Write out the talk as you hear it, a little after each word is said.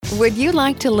Would you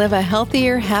like to live a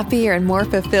healthier, happier, and more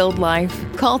fulfilled life?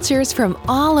 Cultures from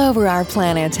all over our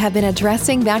planet have been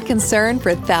addressing that concern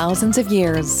for thousands of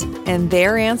years, and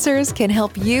their answers can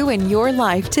help you in your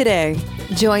life today.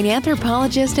 Join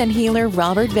anthropologist and healer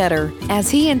Robert Vetter as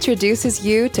he introduces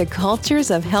you to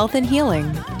cultures of health and healing.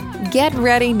 Get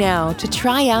ready now to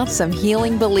try out some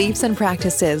healing beliefs and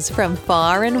practices from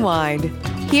far and wide.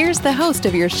 Here's the host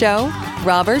of your show,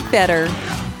 Robert Vetter.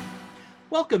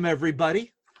 Welcome,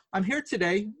 everybody. I'm here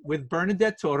today with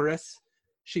Bernadette Torres.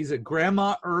 She's a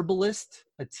grandma herbalist,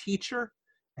 a teacher,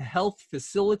 a health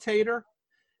facilitator,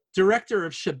 director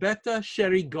of Shabeta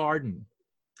Sherry Garden.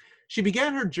 She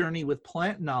began her journey with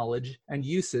plant knowledge and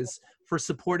uses for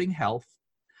supporting health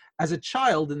as a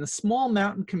child in the small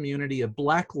mountain community of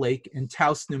Black Lake in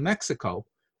Taos, New Mexico,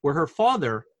 where her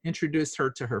father introduced her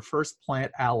to her first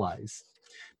plant allies.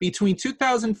 Between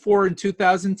 2004 and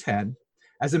 2010,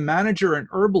 as a manager and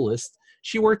herbalist,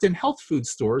 she worked in health food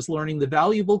stores, learning the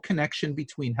valuable connection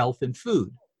between health and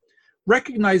food.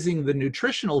 Recognizing the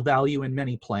nutritional value in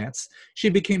many plants, she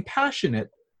became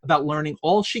passionate about learning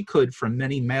all she could from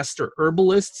many master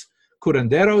herbalists,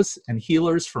 curanderos, and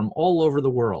healers from all over the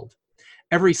world.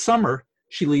 Every summer,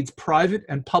 she leads private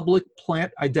and public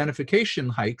plant identification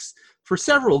hikes for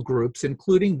several groups,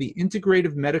 including the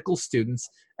integrative medical students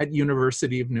at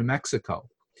University of New Mexico.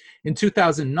 In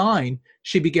 2009,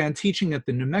 she began teaching at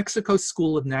the New Mexico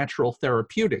School of Natural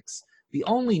Therapeutics, the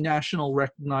only national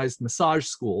recognized massage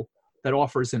school that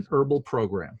offers an herbal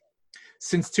program.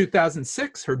 Since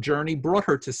 2006, her journey brought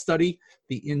her to study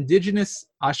the indigenous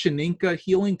Ashaninka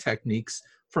healing techniques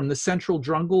from the central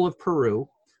jungle of Peru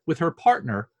with her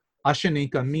partner,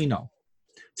 Ashaninka Mino.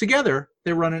 Together,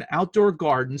 they run an outdoor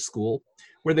garden school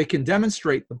where they can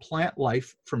demonstrate the plant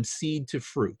life from seed to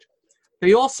fruit.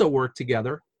 They also work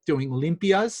together doing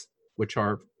limpias, which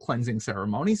are cleansing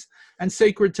ceremonies, and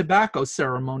sacred tobacco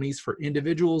ceremonies for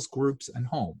individuals, groups, and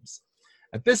homes.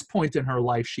 At this point in her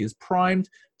life, she is primed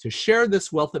to share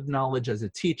this wealth of knowledge as a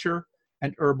teacher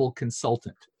and herbal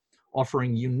consultant,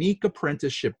 offering unique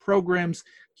apprenticeship programs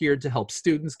geared to help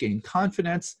students gain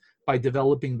confidence by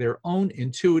developing their own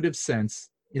intuitive sense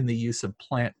in the use of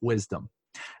plant wisdom.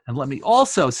 And let me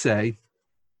also say,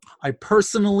 I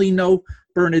personally know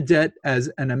Bernadette as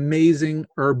an amazing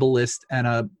herbalist and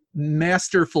a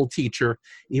masterful teacher,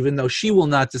 even though she will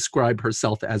not describe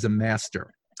herself as a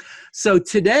master. So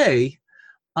today,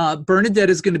 Bernadette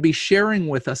is going to be sharing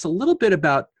with us a little bit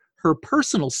about her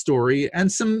personal story and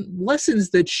some lessons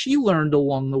that she learned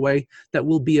along the way that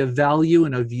will be of value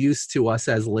and of use to us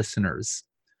as listeners.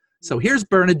 So here's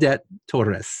Bernadette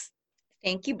Torres.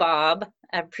 Thank you, Bob.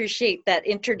 I appreciate that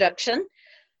introduction.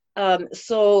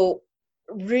 So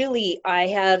really, I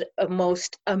had a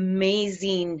most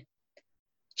amazing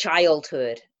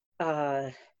childhood.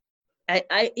 There's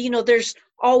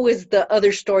always the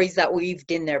other stories that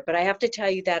weaved in there, but I have to tell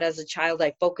you that as a child,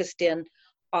 I focused in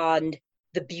on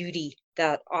the beauty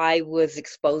that I was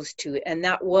exposed to, and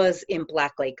that was in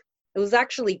Black Lake. It was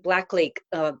actually Black Lake,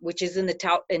 which is in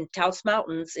Taos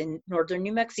Mountains in northern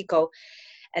New Mexico,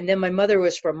 and then my mother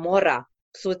was from Mora,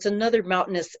 so it's another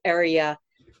mountainous area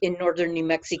in northern New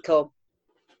Mexico.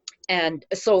 And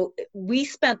so we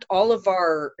spent all of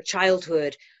our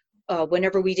childhood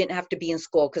whenever we didn't have to be in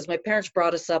school, because my parents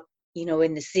brought us up,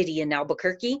 in the city in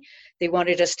Albuquerque. They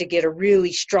wanted us to get a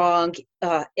really strong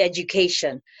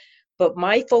education. But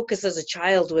my focus as a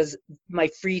child was my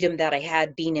freedom that I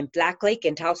had being in Black Lake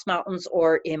in Taos Mountains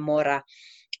or in Mora.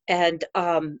 And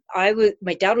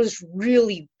my dad was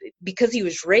really, because he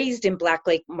was raised in Black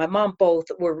Lake, my mom both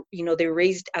were, they were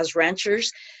raised as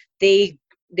ranchers. They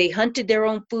hunted their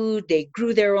own food, they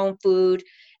grew their own food.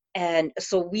 And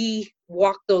so we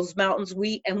walked those mountains.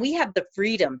 We had the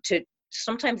freedom to,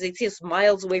 sometimes they'd see us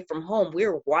miles away from home. We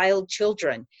were wild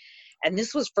children. And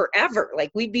this was forever.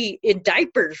 Like, we'd be in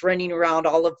diapers running around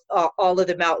all of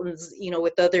the mountains,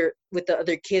 with the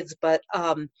other kids. But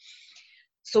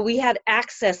so we had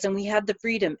access and we had the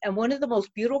freedom. And one of the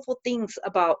most beautiful things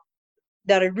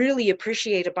that I really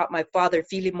appreciate about my father,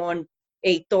 Filimon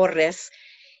A. Torres,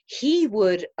 he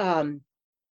would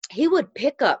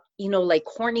pick up, like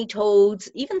horny toads,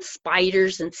 even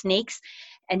spiders and snakes,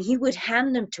 and he would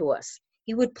hand them to us.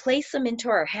 He would place them into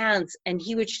our hands, and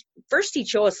he'd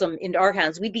show us them into our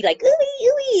hands. We'd be like, ooey,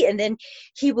 ooey, and then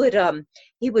he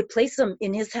would place them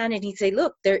in his hand, and he'd say,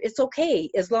 look, it's okay,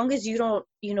 as long as you don't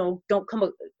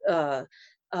come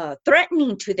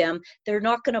threatening to them, they're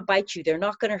not going to bite you, they're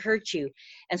not going to hurt you.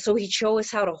 And so he'd show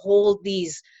us how to hold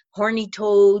these horny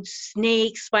toads,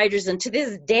 snakes, spiders, and to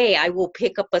this day, I will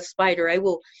pick up a spider. I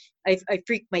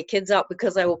freak my kids out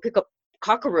because I will pick up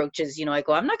cockroaches, you know, I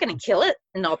go, I'm not going to kill it,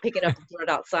 and I'll pick it up and throw it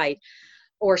outside,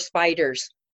 or spiders.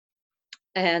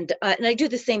 And I do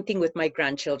the same thing with my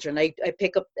grandchildren. I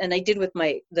pick up, and I did with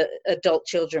the adult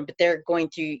children, but they're going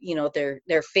through, you know,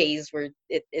 their phase where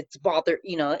it's bothered,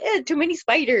 you know, too many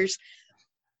spiders.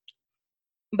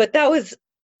 But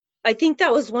I think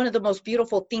that was one of the most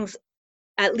beautiful things,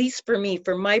 at least for me,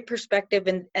 from my perspective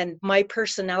and my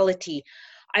personality.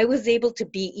 I was able to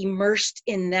be immersed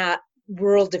in that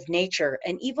world of nature.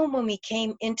 And even when we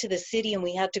came into the city and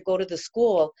we had to go to the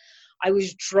school, I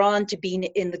was drawn to being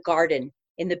in the garden,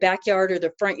 in the backyard or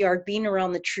the front yard, being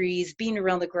around the trees, being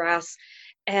around the grass.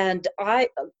 And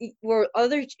where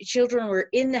other children were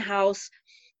in the house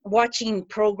watching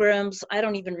programs. I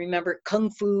don't even remember.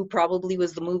 Kung Fu probably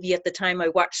was the movie at the time. I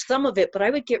watched some of it, but I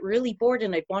would get really bored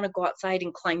and I'd want to go outside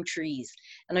and climb trees.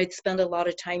 And I'd spend a lot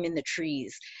of time in the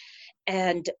trees.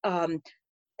 And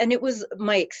it was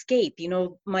my escape. You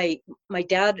know, my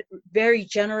dad, very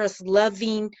generous,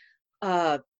 loving,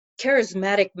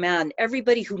 charismatic man.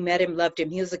 Everybody who met him loved him.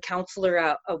 He was a counselor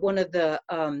at one of the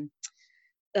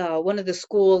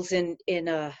schools in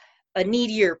a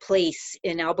needier place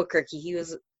in Albuquerque.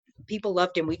 People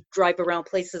loved him. We'd drive around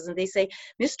places and they say,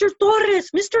 Mr.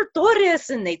 Torres,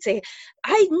 and they'd say,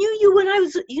 I knew you when I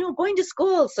was, you know, going to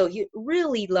school. So he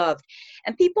really loved.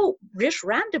 And people just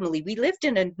randomly, we lived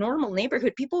in a normal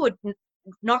neighborhood. People would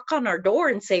knock on our door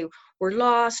and say, we're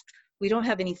lost. We don't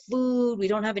have any food. We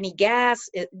don't have any gas.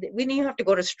 We didn't even have to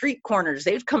go to street corners.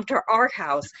 They would come to our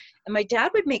house. And my dad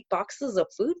would make boxes of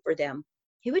food for them.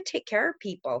 He would take care of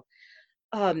people.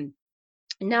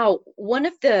 Now, one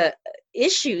of the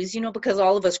issues, you know, because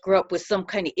all of us grew up with some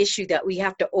kind of issue that we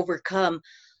have to overcome.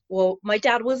 Well, my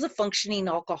dad was a functioning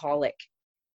alcoholic.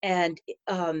 And,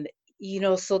 you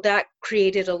know, so that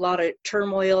created a lot of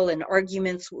turmoil and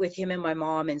arguments with him and my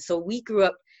mom. And so we grew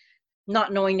up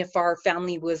not knowing if our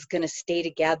family was going to stay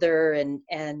together.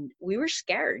 And we were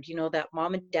scared, you know, that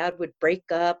mom and dad would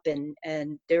break up and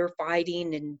they were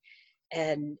fighting.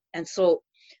 And so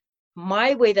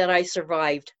my way that I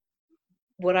survived,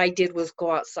 what I did was go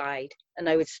outside, and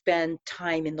I would spend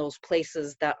time in those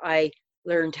places that I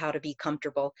learned how to be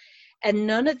comfortable. And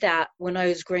none of that, when I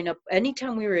was growing up,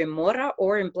 anytime we were in Mora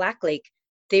or in Black Lake,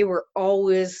 they were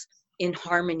always in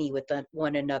harmony with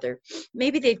one another.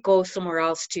 Maybe they'd go somewhere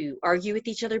else to argue with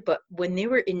each other, but when they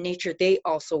were in nature, they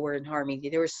also were in harmony.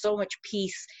 There was so much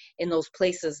peace in those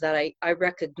places that I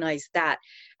recognized that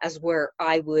as where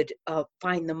I would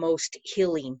find the most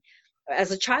healing.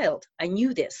 As a child, I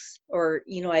knew this, or,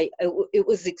 you know,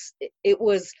 it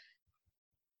was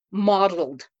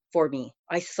modeled for me.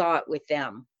 I saw it with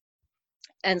them.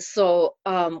 And so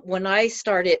when I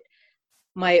started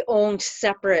my own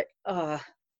separate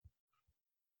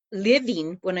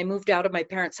living, when I moved out of my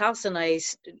parents' house and I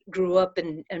grew up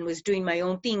and was doing my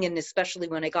own thing, and especially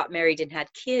when I got married and had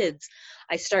kids,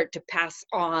 I started to pass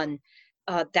on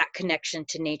that connection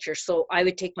to nature. So I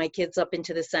would take my kids up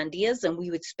into the Sandias, and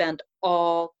we would spend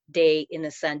all day in the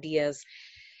Sandias.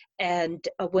 And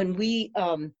when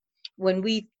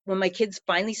my kids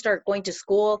finally start going to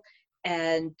school,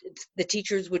 and the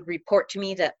teachers would report to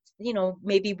me that, you know,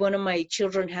 maybe one of my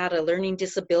children had a learning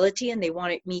disability, and they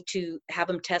wanted me to have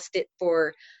them test it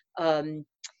for,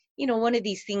 you know, one of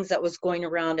these things that was going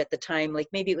around at the time, like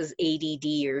maybe it was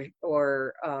ADD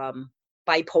or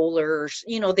bipolar, or,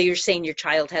 you know, they were saying your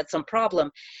child had some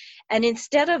problem. And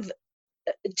instead of,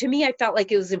 to me, I felt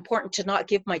like it was important to not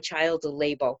give my child a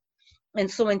label. And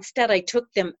so instead I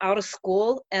took them out of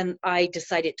school and I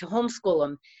decided to homeschool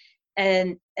them.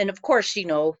 And of course, you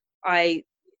know, I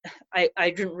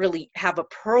didn't really have a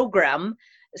program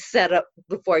set up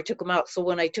before I took them out. So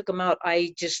when I took them out,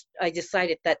 I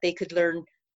decided that they could learn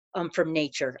from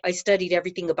nature. I studied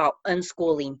everything about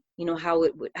unschooling, you know,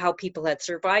 how people had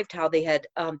survived, how they had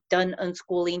done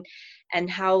unschooling, and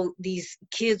how these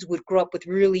kids would grow up with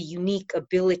really unique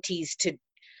abilities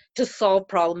to solve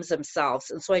problems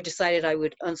themselves. And so I decided I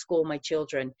would unschool my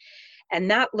children. And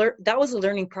that was a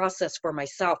learning process for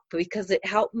myself, because it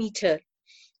helped me to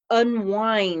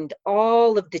unwind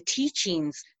all of the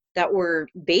teachings that were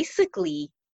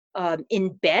basically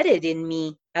embedded in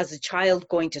me as a child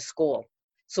going to school.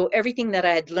 So everything that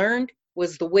I had learned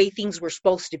was the way things were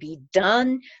supposed to be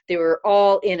done. They were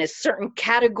all in a certain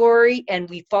category, and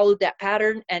we followed that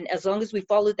pattern. And as long as we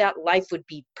followed that, life would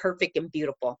be perfect and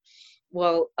beautiful.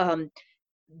 Well,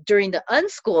 during the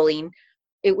unschooling,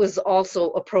 it was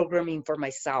also a programming for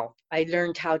myself. I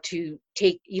learned how to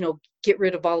get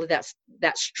rid of all of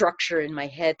that structure in my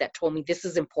head that told me this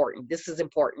is important, this is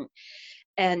important.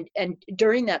 And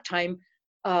during that time,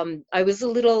 I was a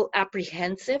little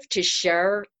apprehensive to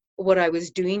share what I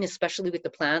was doing, especially with the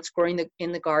plants, growing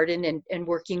in the garden and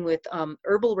working with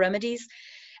herbal remedies.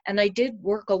 And I did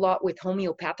work a lot with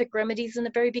homeopathic remedies in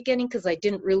the very beginning because I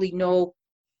didn't really know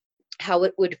how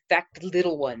it would affect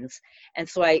little ones. And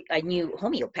so I knew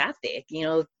homeopathic,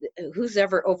 who's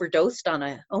ever overdosed on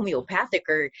a homeopathic,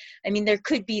 or, I mean, there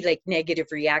could be like negative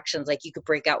reactions, like you could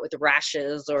break out with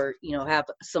rashes or, have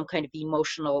some kind of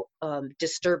emotional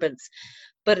disturbance.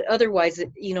 But otherwise,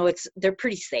 they're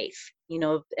pretty safe,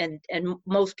 and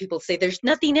most people say there's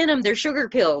nothing in them, they're sugar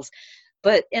pills.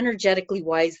 But energetically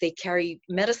wise, they carry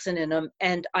medicine in them.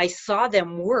 And I saw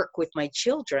them work with my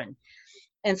children.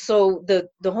 And so the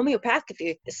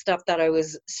homeopathic stuff that I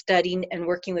was studying and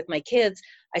working with my kids,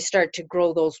 I started to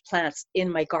grow those plants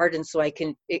in my garden so I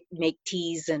can make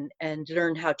teas and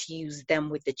learn how to use them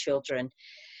with the children.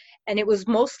 And it was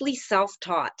mostly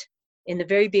self-taught. In the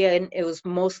very beginning, it was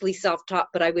mostly self-taught,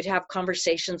 but I would have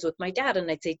conversations with my dad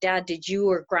and I'd say, Dad, did you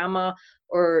or Grandma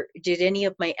or did any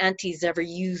of my aunties ever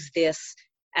use this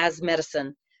as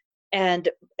medicine? And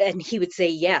he would say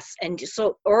yes. And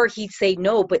so, or he'd say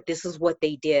no, but this is what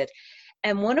they did.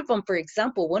 And one of them, for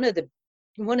example, one of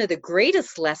the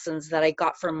greatest lessons that I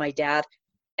got from my dad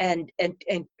and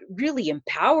really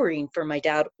empowering for my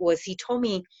dad was he told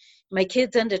me my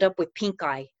kids ended up with pink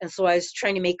eye. And so I was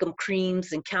trying to make them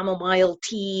creams and chamomile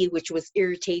tea, which was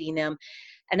irritating them.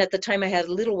 And at the time I had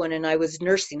a little one and I was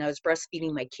nursing, I was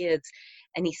breastfeeding my kids.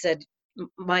 And he said,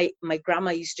 my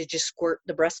grandma used to just squirt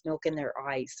the breast milk in their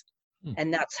eyes.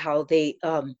 And that's how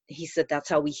he said, that's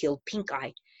how we healed pink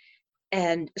eye.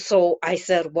 And so I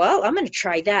said, well, I'm going to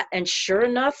try that. And sure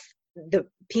enough, the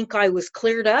pink eye was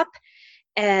cleared up.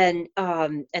 And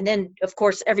then, of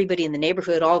course, everybody in the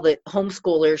neighborhood, all the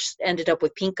homeschoolers ended up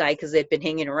with pink eye because they'd been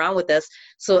hanging around with us.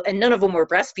 So, and none of them were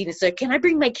breastfeeding. So, can I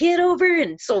bring my kid over?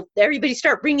 And so everybody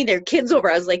started bringing their kids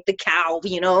over. I was like the cow,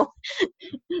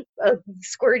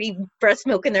 squirting breast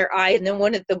milk in their eye. And then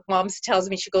one of the moms tells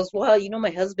me, she goes, well,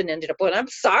 my husband ended up with, I'm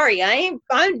sorry,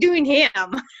 I'm doing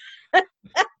him.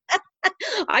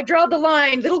 I draw the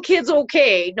line, little kids,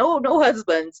 okay. No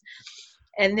husbands.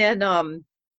 And then,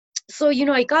 so,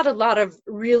 I got a lot of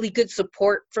really good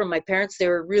support from my parents. They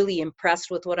were really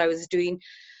impressed with what I was doing.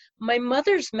 My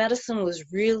mother's medicine was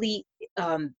really,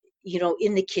 in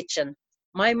the kitchen.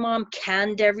 My mom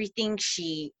canned everything.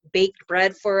 She baked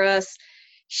bread for us.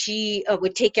 She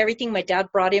would take everything my dad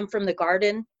brought in from the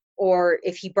garden, or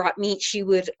if he brought meat, she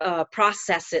would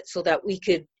process it so that we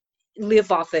could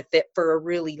live off of it for a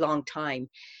really long time.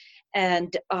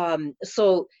 And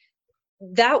so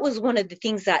that was one of the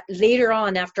things that later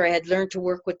on, after I had learned to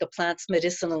work with the plants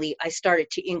medicinally, I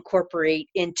started to incorporate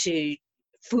into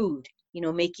food,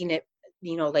 making it,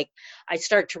 like I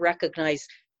start to recognize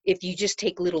if you just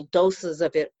take little doses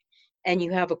of it and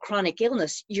you have a chronic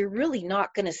illness, you're really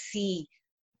not going to see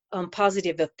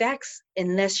positive effects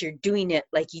unless you're doing it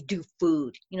like you do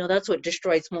food. That's what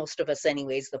destroys most of us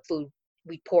anyways, the food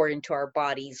we pour into our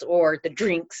bodies, or the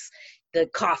drinks, the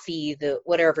coffee, the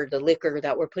whatever, the liquor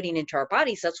that we're putting into our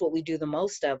bodies. That's what we do the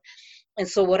most of. And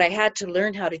so what I had to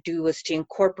learn how to do was to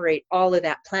incorporate all of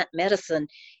that plant medicine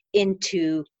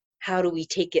into how do we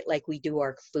take it like we do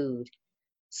our food.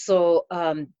 So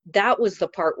that was the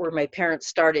part where my parents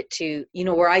started to,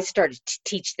 where I started to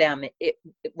teach them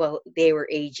well, they were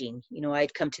aging,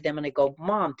 I'd come to them and I go,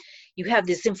 Mom, you have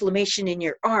this inflammation in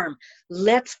your arm.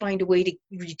 Let's find a way to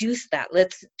reduce that.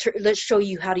 Let's show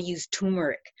you how to use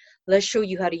turmeric. Let's show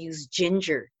you how to use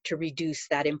ginger to reduce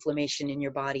that inflammation in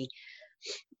your body.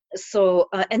 So,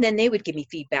 and then they would give me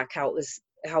feedback how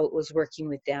it was working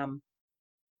with them.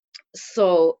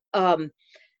 So I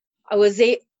was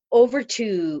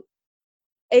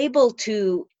able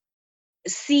to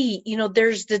see,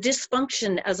 there's the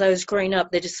dysfunction as I was growing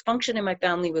up. The dysfunction in my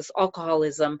family was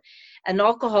alcoholism, and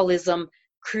alcoholism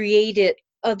created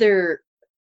other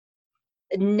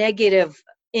negative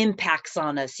impacts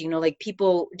on us, like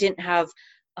people didn't have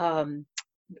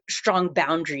strong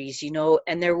boundaries,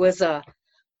 and there was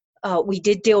we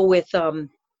did deal with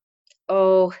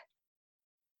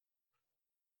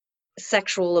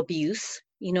sexual abuse,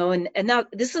 and now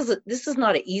this is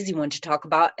not an easy one to talk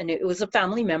about, and it was a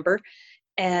family member,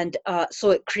 and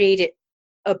so it created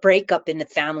a breakup in the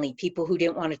family, people who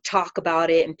didn't want to talk about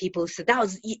it, and people who said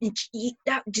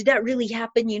did that really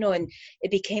happen, and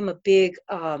it became a big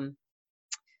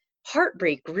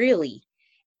heartbreak, really.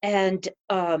 And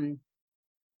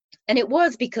it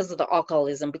was because of the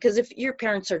alcoholism, because if your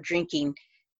parents are drinking,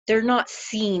 they're not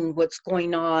seeing what's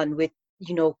going on with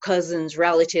cousins,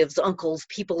 relatives, uncles,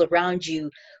 people around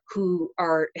you who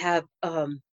have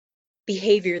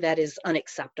behavior that is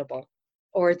unacceptable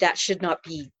or that should not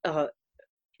be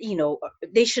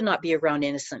they should not be around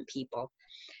innocent people.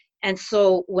 And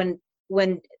so when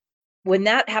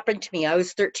that happened to me, I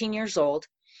was 13 years old,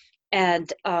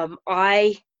 and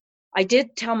I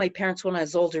did tell my parents when I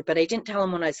was older, but I didn't tell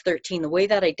them when I was 13. The way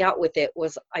that I dealt with it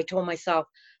was I told myself,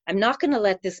 I'm not going to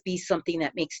let this be something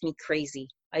that makes me crazy.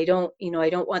 I don't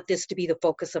want this to be the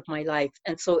focus of my life.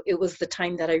 And so it was the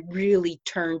time that I really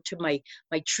turned to my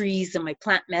trees and my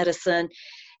plant medicine,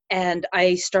 and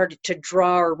I started to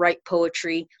draw or write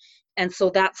poetry. And so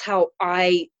that's how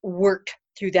I worked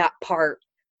through that part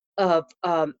of,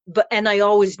 and I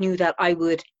always knew that I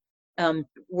would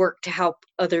work to help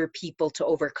other people to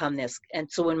overcome this. And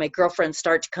so when my girlfriends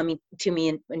started coming to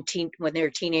me when they were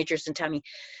teenagers and tell me,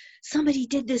 somebody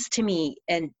did this to me,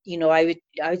 and I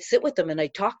would sit with them and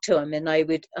I'd talk to them, and I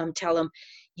would tell them,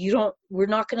 we're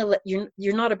not going to let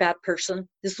you're not a bad person.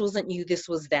 This wasn't you, this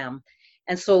was them.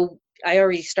 And so I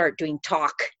already start doing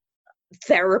talk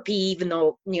therapy, even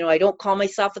though I don't call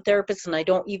myself a therapist, and I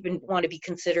don't even want to be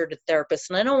considered a therapist,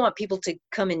 and I don't want people to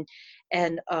come in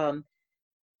and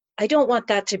I don't want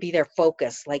that to be their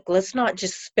focus. Like, let's not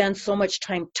just spend so much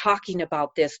time talking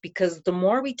about this, because the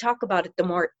more we talk about it, the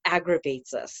more it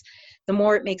aggravates us, the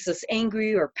more it makes us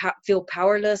angry or feel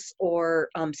powerless, or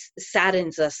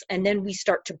saddens us. And then we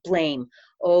start to blame,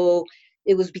 oh,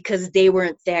 it was because they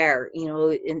weren't there,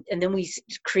 and then we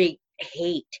create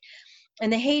hate.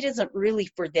 And the hate isn't really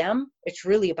for them. It's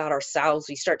really about ourselves.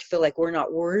 We start to feel like we're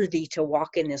not worthy to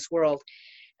walk in this world.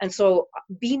 And so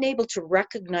being able to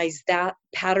recognize that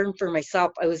pattern for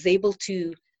myself, I was able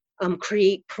to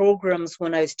create programs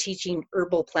when I was teaching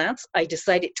herbal plants. I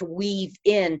decided to weave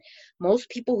in most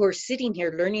people who are sitting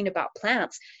here learning about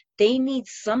plants. They need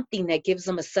something that gives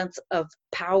them a sense of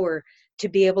power to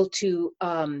be able to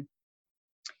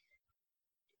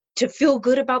feel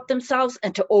good about themselves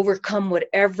and to overcome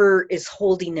whatever is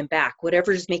holding them back,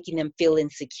 whatever is making them feel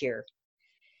insecure.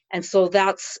 And so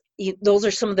those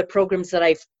are some of the programs that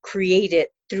I've created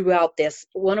throughout this.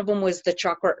 One of them was the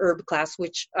chakra herb class,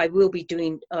 which I will be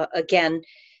doing again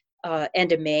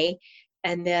end of May.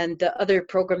 And then the other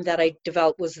program that I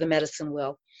developed was the medicine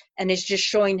wheel. And it's just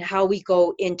showing how we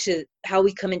come into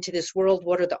this world,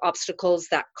 what are the obstacles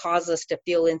that cause us to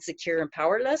feel insecure and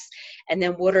powerless, and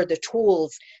then what are the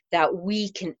tools that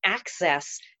we can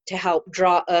access to help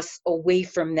draw us away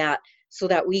from that, so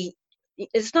that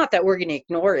it's not that we're going to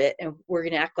ignore it and we're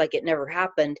going to act like it never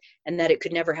happened and that it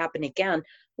could never happen again.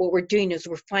 What we're doing is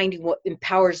we're finding what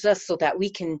empowers us so that we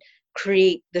can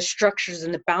create the structures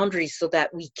and the boundaries so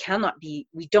that we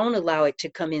don't allow it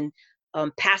to come in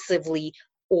passively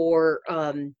or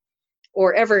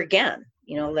ever again.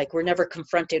 Like, we're never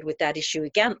confronted with that issue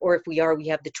again. Or if we are, we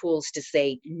have the tools to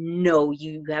say, no,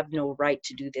 you have no right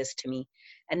to do this to me.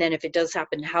 And then if it does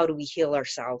happen, how do we heal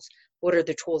ourselves? What are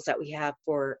the tools that we have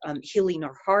for healing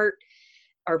our heart,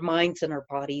 our minds, and our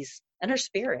bodies, and our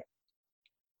spirit?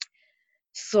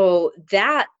 So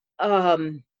that,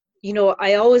 I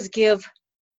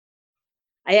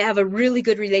have a really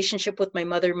good relationship with my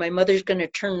mother. My mother's going to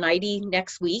turn 90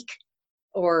 next week,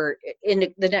 or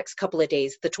in the next couple of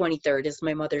days. The 23rd is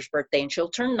my mother's birthday, and she'll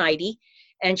turn 90.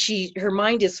 And her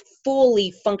mind is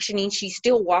fully functioning. She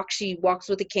still walks. She walks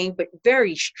with a cane, but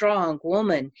very strong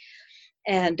woman.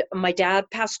 And my dad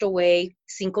passed away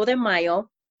Cinco de Mayo.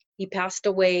 He passed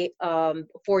away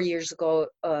 4 years ago,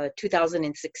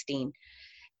 2016.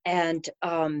 And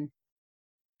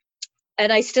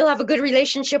I still have a good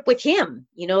relationship with him.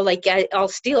 Like, I'll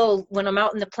still, when I'm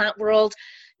out in the plant world,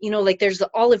 like, there's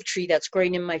the olive tree that's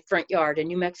growing in my front yard, a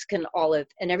New Mexican olive.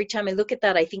 And every time I look at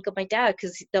that, I think of my dad,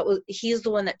 because he's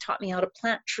the one that taught me how to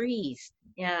plant trees.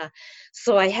 Yeah.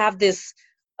 So I have this,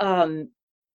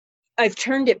 I've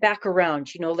turned it back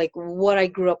around, like, what I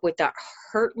grew up with that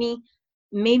hurt me,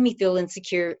 made me feel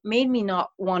insecure, made me not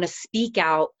want to speak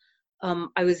out.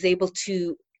 I was able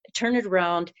to turn it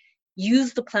around,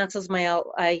 use the plants as my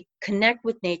ally, connect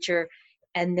with nature.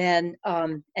 And then,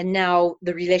 and now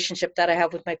the relationship that I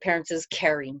have with my parents is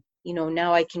caring.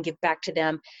 Now I can give back to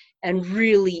them and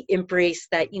really embrace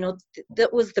that,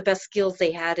 that was the best skills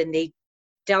they had, and they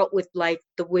dealt with life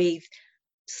the way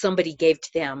somebody gave to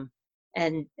them.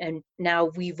 And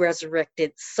now we've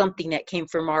resurrected something that came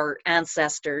from our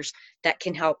ancestors that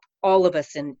can help all of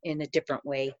us in a different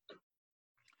way.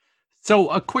 So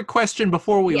a quick question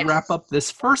before we Yes. wrap up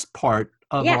this first part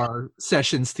of our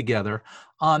sessions together.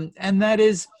 And that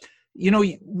is,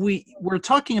 we're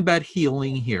talking about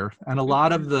healing here, and a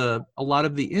lot of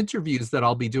the interviews that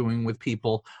I'll be doing with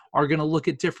people are going to look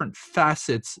at different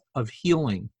facets of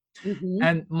healing. Mm-hmm.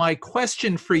 And my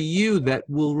question for you that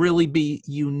will really be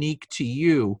unique to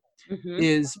you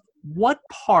is, what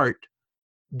part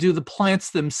do the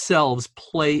plants themselves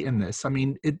play in this? I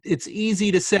mean, it's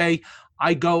easy to say,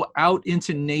 I go out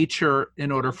into nature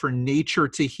in order for nature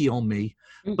to heal me.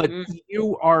 But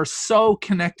you are so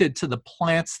connected to the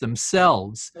plants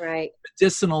themselves, Right.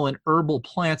 medicinal and herbal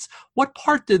plants. What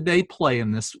part did they play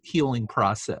in this healing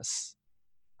process?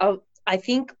 Oh, I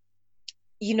think,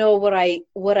 what I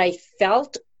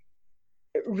felt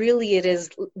really it's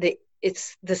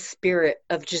the spirit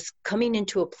of just coming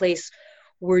into a place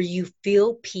where you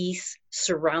feel peace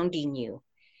surrounding you.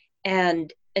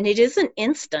 And it isn't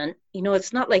instant,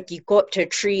 it's not like you go up to a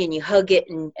tree and you hug it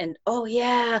and oh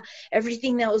yeah,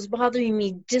 everything that was bothering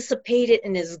me dissipated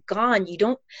and is gone.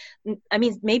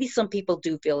 Maybe some people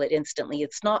do feel it instantly.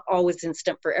 It's not always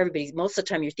instant for everybody. Most of the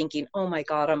time you're thinking, oh my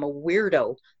God, I'm a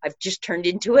weirdo. I've just turned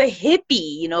into a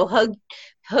hippie,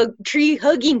 tree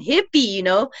hugging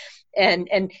hippie,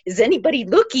 and is anybody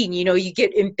looking, you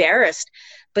get embarrassed.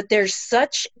 But there's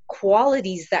such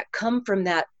qualities that come from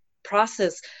that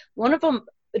process. One of them,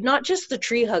 not just the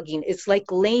tree hugging, it's like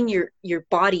laying your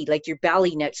body, like your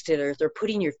belly next to the earth, or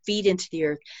putting your feet into the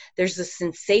earth. There's a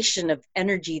sensation of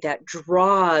energy that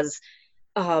draws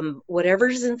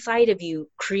whatever's inside of you,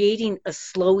 creating a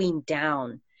slowing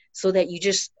down, so that you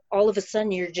just, all of a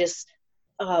sudden, you're just,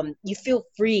 you feel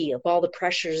free of all the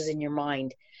pressures in your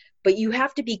mind. But you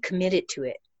have to be committed to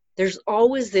it. There's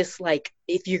always this, like,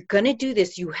 if you're going to do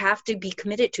this, you have to be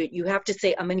committed to it. You have to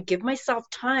say, I'm going to give myself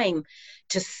time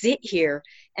to sit here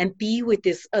and be with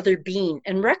this other being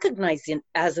and recognize it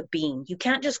as a being. You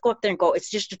can't just go up there and go, it's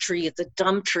just a tree. It's a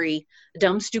dumb tree, a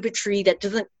dumb, stupid tree that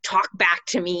doesn't talk back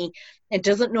to me and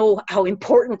doesn't know how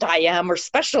important I am or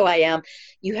special I am.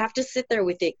 You have to sit there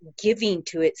with it, giving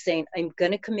to it, saying, I'm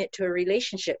going to commit to a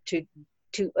relationship, to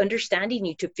understanding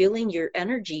you, to feeling your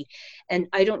energy. And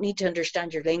I don't need to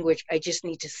understand your language. I just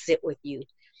need to sit with you.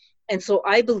 And so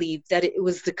I believe that it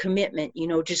was the commitment,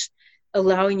 just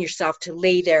allowing yourself to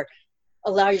lay there,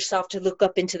 allow yourself to look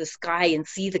up into the sky and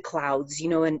see the clouds,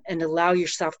 and allow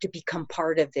yourself to become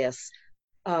part of this.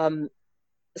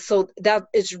 So that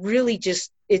is really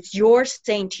just, it's your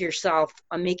saying to yourself,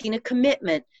 I'm making a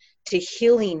commitment to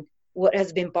healing what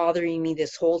has been bothering me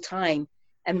this whole time.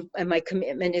 And my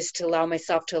commitment is to allow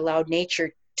myself to allow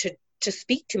nature to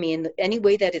speak to me in any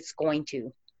way that it's going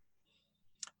to.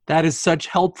 That is such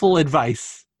helpful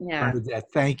advice. Yeah.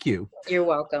 Bernadette. Thank you. You're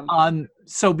welcome.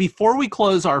 So before we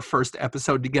close our first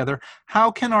episode together, how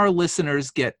can our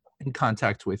listeners get in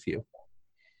contact with you?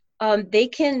 They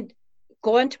can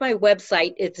go onto my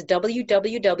website. It's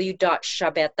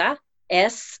www.shabeta,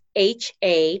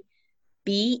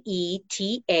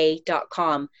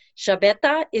 SHABETA.com.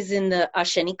 Shabeta is in the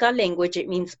Ashenica language. It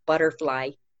means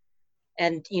butterfly.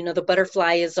 And, the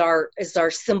butterfly is our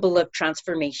symbol of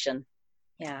transformation.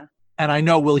 Yeah. And I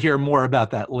know we'll hear more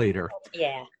about that later.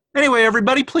 Yeah. Anyway,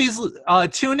 everybody, please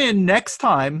tune in next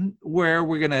time, where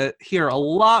we're going to hear a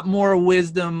lot more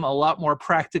wisdom, a lot more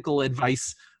practical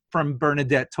advice from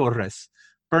Bernadette Torres.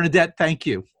 Bernadette, thank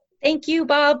you. Thank you,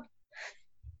 Bob.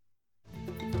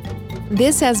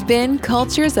 This has been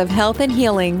Cultures of Health and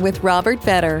Healing with Robert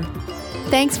Vetter.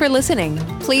 Thanks for listening.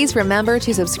 Please remember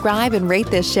to subscribe and rate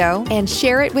this show and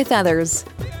share it with others.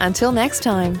 Until next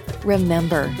time,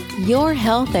 remember, your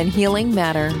health and healing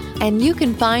matter, and you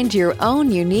can find your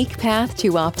own unique path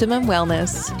to optimum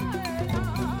wellness.